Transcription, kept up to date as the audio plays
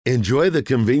Enjoy the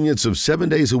convenience of 7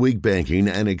 days a week banking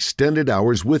and extended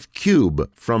hours with Cube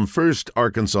from First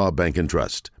Arkansas Bank and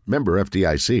Trust. Member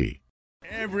FDIC.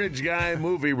 Average Guy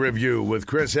Movie Review with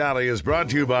Chris Alley is brought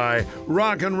to you by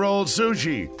Rock and Roll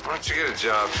Sushi. Why don't you get a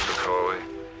job, Spicoli?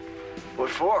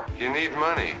 What for? You need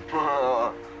money.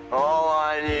 All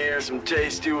I need are some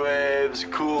tasty waves,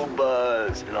 cool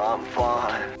buzz, and I'm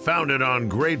fine. Founded on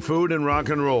great food and rock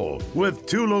and roll, with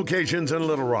 2 locations in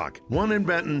Little Rock, one in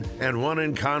Benton and one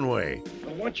in Conway.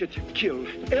 I want you to kill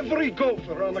every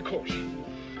golfer on the course.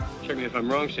 Check me if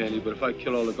I'm wrong, Sandy, but if I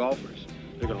kill all the golfers,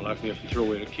 they're going to lock me up and throw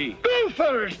away the key.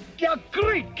 Golfers! Yeah,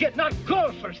 great kid, not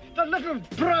golfers. The little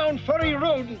brown furry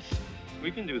rodents.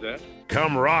 We can do that.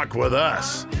 Come rock with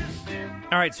us.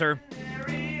 All right, sir.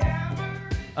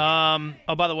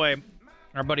 Oh, by the way,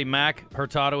 our buddy Mac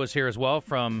Hurtado is here as well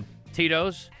from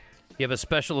Tito's. You have a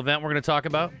special event we're going to talk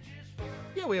about?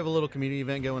 Yeah, we have a little community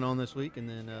event going on this week, and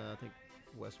then I think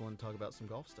Wes wanted to talk about some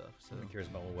golf stuff. So I'm curious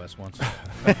about what Wes wants.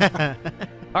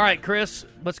 All right, Chris,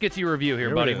 let's get to your review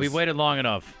here, buddy. We've waited long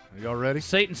enough. Are y'all ready?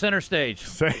 Satan Center Stage.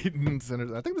 Satan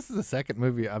Center. I think this is the second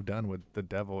movie I've done with the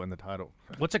devil in the title.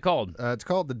 What's it called? It's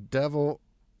called The Devil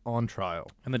on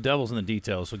Trial. And the devil's in the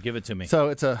details, so give it to me. So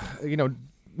it's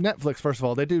Netflix, first of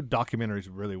all, they do documentaries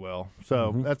really well.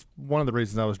 So that's one of the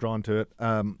reasons I was drawn to it.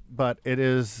 But it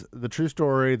is the true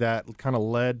story that kind of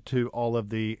led to all of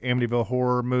the Amityville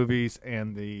horror movies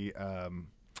and the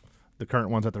current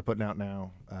ones that they're putting out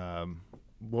now.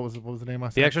 What was the name I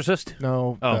said? The Exorcist?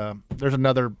 No. Oh. There's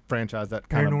another franchise that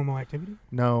kind of... Paranormal Activity?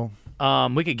 No.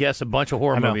 We could guess a bunch of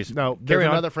horror movies. No, there's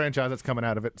another franchise that's coming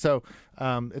out of it. So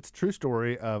it's a true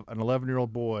story of an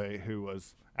 11-year-old boy who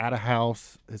was at a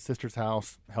house, his sister's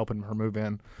house, helping her move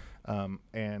in,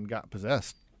 and got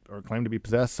possessed or claimed to be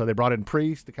possessed. So they brought in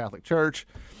priests, the Catholic Church.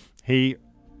 He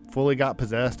fully got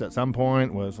possessed at some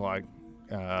point, was like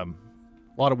a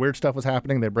lot of weird stuff was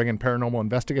happening. They bring in paranormal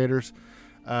investigators.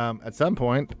 At some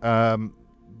point,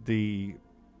 the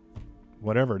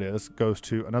whatever it is goes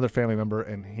to another family member,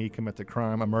 and he commits a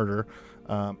crime, a murder,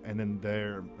 and then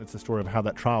it's the story of how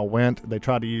that trial went. They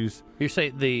tried to use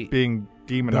being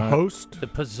demonized. The host, the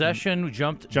possession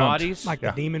jumped bodies, like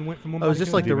the demon went from one. Oh, is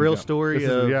this like the real story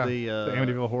of the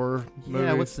Amityville horror movie?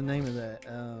 Yeah, what's the name of that?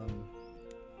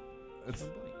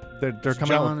 They're coming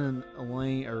John out and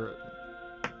Elaine, or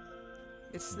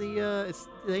it's the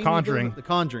Conjuring. The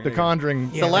Conjuring. The Conjuring.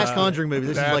 It's the last Conjuring movie.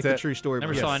 This is like the true story.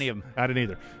 Never saw any of them. I didn't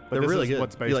either. But they're this really is good.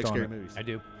 what's based you like on scary it. movies? I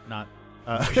do not.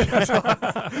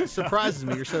 Surprises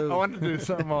me. You're so. I wanted to do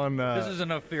something on. This is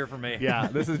enough fear for me. Yeah,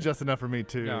 this is just enough for me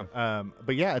too. Yeah.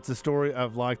 But yeah, it's a story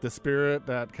of like the spirit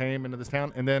that came into this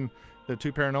town, and then the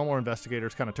 2 paranormal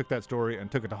investigators kind of took that story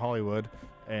and took it to Hollywood,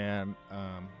 and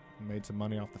made some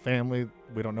money off the family.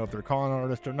 We don't know if they're con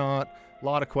artists or not. A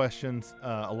lot of questions.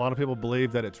 A lot of people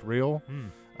believe that it's real.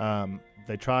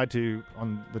 They tried to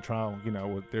on the trial.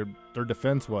 Their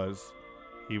defense was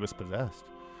he was possessed.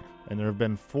 And there have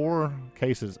been 4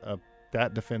 cases of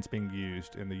that defense being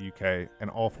used in the UK, and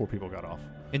all 4 people got off.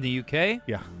 In the UK?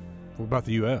 Yeah. What about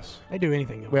the U.S.? They do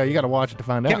anything. Well, you got to watch it to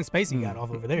find out. Kevin Spacey got off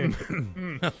over there.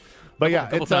 But yeah,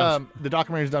 it's the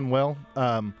documentary's done well.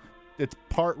 It's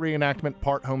part reenactment,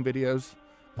 part home videos.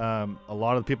 A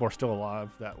lot of the people are still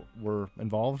alive that were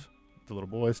involved. The little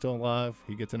boy is still alive.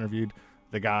 He gets interviewed.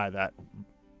 The guy that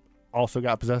also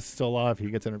got possessed is still alive. He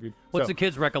gets interviewed. What's the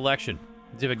kid's recollection?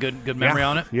 Does he have a good memory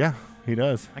on it? Yeah, he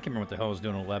does. I can't remember what the hell I was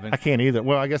doing at 11. I can't either.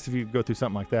 Well, I guess if you go through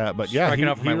something like that. But yeah, he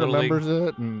remembers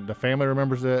it, and the family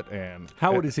remembers it. And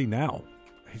how old is he now?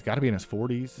 He's got to be in his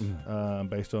 40s,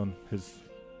 based on his...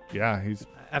 Yeah, he's...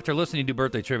 After listening to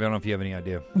birthday trivia, I don't know if you have any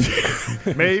idea.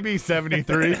 Maybe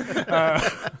 73.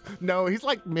 No, he's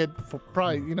like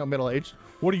probably middle-aged.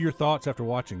 What are your thoughts after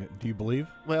watching it? Do you believe?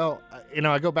 Well,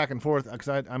 I go back and forth because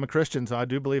I'm a Christian, so I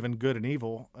do believe in good and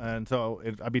evil. And so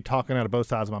I'd be talking out of both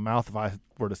sides of my mouth if I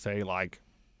were to say, like,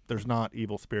 there's not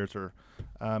evil spirits or...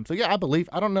 so, yeah, I believe.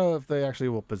 I don't know if they actually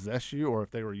will possess you or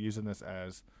if they were using this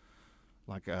as...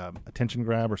 like attention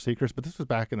grab or seekers, but this was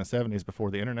back in the 70s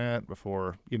before the internet,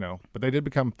 but they did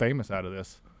become famous out of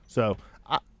this. So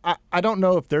I don't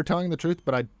know if they're telling the truth,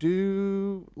 but I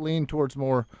do lean towards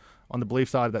more on the belief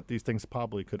side that these things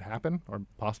probably could happen or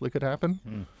possibly could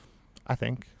happen. I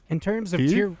think. In terms of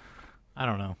tier, I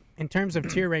don't know. In terms of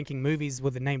tier ranking movies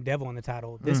with the name Devil in the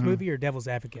title, this movie or Devil's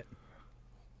Advocate?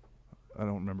 I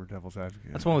don't remember Devil's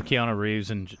Advocate. That's one with Keanu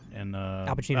Reeves and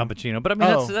Al Pacino. But I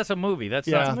mean, that's a movie. That's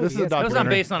not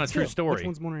based on a true story. Which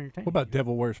one's more entertaining? What about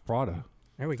Devil Wears Prada?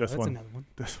 There we go. That's another one.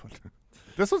 This one.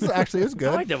 This was actually is I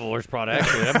good. like Devil Wears Prada,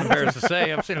 actually. I'm embarrassed to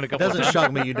say. I've seen it a couple of Doesn't times.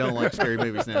 shock me you don't like scary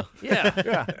movies now. Yeah.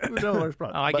 Yeah, the Devil Wears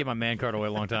Prada. Oh, I But, gave my man card away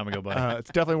a long time ago, buddy.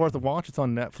 it's definitely worth a watch. It's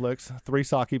on Netflix. 3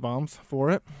 sake bombs for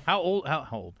it. How old? How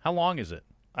old? How long is it?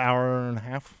 Hour and a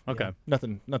half. Okay. Yeah.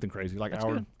 Nothing crazy. Like That's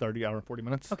hour good. 30, hour and 40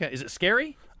 minutes. Okay. Is it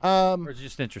scary? Or is it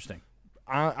just interesting?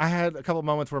 I had a couple of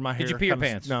moments where my hair. Did you pee your kinda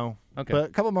pants? No. Okay. But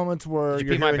a couple of moments where Did you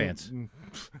you're pee my hearing- pants?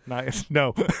 Nice.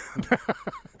 No.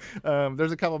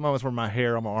 There's a couple of moments where my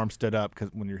hair on my arm stood up because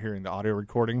when you're hearing the audio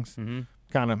recordings,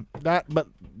 kind of that. But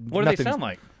What do they sound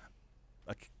like?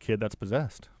 A kid that's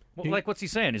possessed. Well, like, what's he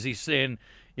saying? Is he saying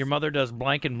your mother does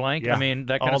blank and blank? Yeah. I mean,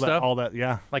 that kind all of stuff? All that.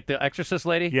 Yeah. Like the Exorcist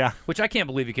lady? Yeah. Which I can't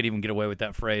believe you could even get away with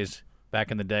that phrase back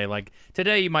in the day. Like,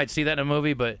 today you might see that in a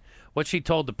movie, but what she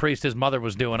told the priest his mother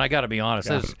was doing, I got to be honest,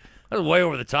 that was way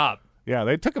over the top. Yeah,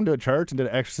 they took him to a church and did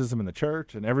an exorcism in the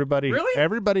church, and everybody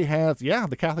has. Yeah,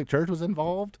 the Catholic Church was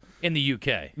involved. In the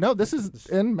UK. No, this is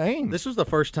in Maine. This was the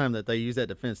first time that they used that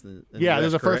defense. In the yeah, US, this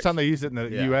is the correct? first time they used it in the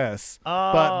Yeah. U.S.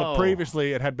 Oh. But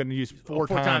previously it had been used four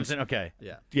times. Okay.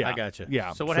 Yeah. Yeah, I got you.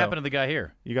 Yeah. So what happened to the guy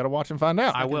here? You got to watch and find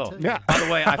out. I will. Yeah. By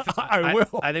the way, I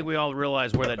will. I think we all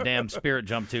realized where that damn spirit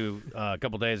jumped to a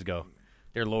couple days ago.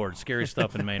 Dear Lord, scary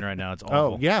stuff in Maine right now. It's awful.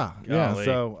 Oh yeah, yeah. Golly.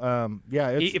 So yeah,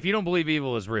 it's, If you don't believe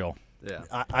evil is real, Yeah.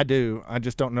 I do. I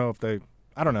just don't know if they.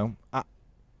 I don't know.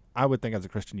 I would think as a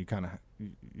Christian, you kind of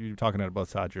you're talking out of both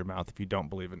sides of your mouth if you don't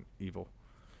believe in evil.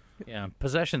 yeah,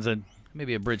 possession's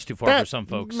maybe a bridge too far for some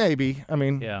folks. Maybe. I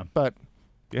mean. Yeah. But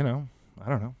I don't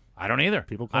know. I don't either.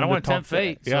 People I don't claim want to to tempt talk to-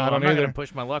 fate. Yeah, so I don't I'm not either. going to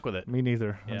push my luck with it. Me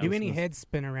neither. Yeah. Do any heads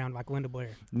spin around like Linda Blair?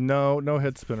 No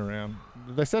head spin around.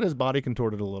 They said his body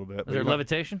contorted a little bit. Is there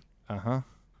levitation? Uh-huh.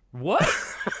 What?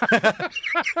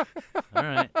 All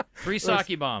right. 3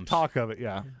 sake bombs. Talk of it,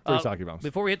 yeah. 3 sake bombs.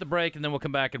 Before we hit the break, and then we'll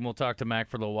come back and we'll talk to Mac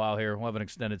for a little while here. We'll have an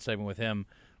extended segment with him.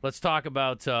 Let's talk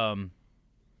about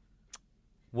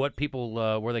what people,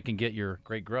 where they can get your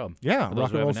great grub. Yeah, for those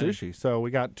Rock who and Roll haven't had Sushi. So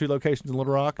we got 2 locations in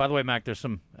Little Rock. By the way, Mac, there's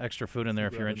some extra food in there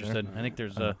if you're interested. I think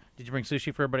there's. Did you bring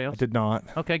sushi for everybody I else? did not.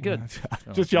 Okay, good.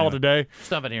 Just y'all today.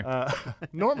 Stuff in here.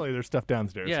 Normally there's stuff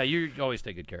downstairs. Yeah, you always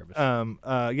take good care of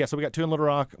us. Yeah, so we got 2 in Little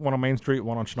Rock, 1 on Main Street,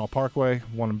 1 on Chenal Parkway,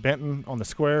 1 in Benton on the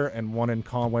Square, and 1 in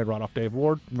Conway right off Dave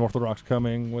Ward. North Little Rock's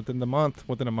coming within a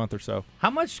month or so. How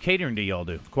much catering do y'all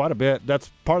do? Quite a bit. That's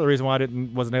part of the reason why I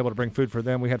wasn't able to bring food for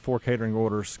them. We had 4 catering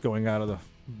orders going out of the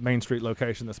Main Street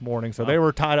location this morning, so they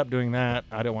were tied up doing that.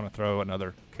 I didn't want to throw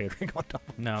another catering on top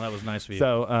of it. No, that was nice of you.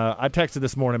 So I texted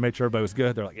this morning, made sure everybody was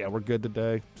good. They're like, yeah, we're good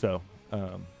today. So,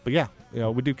 but yeah,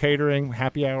 we do catering,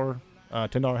 happy hour,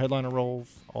 $10 headliner rolls,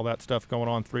 all that stuff going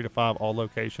on, 3 to 5, all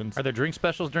locations. Are there drink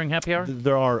specials during happy hour?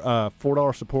 There are $4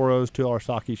 Sapporos,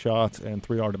 $2 sake shots, and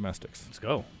 $3 domestics. Let's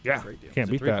go. Yeah, can't Is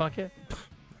it beat 3 that. o'clock yet?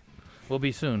 We'll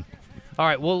be soon. All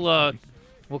right,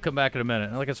 we'll come back in a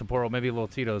minute. I like a Sapporo, maybe a little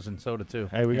Tito's and soda too.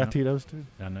 Hey, we You got know? Tito's too.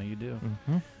 I know you do.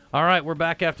 All right, we're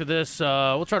back after this.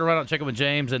 We'll try to run out and check in with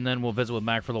James, and then we'll visit with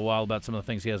Mac for a little while about some of the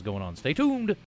things he has going on. Stay tuned.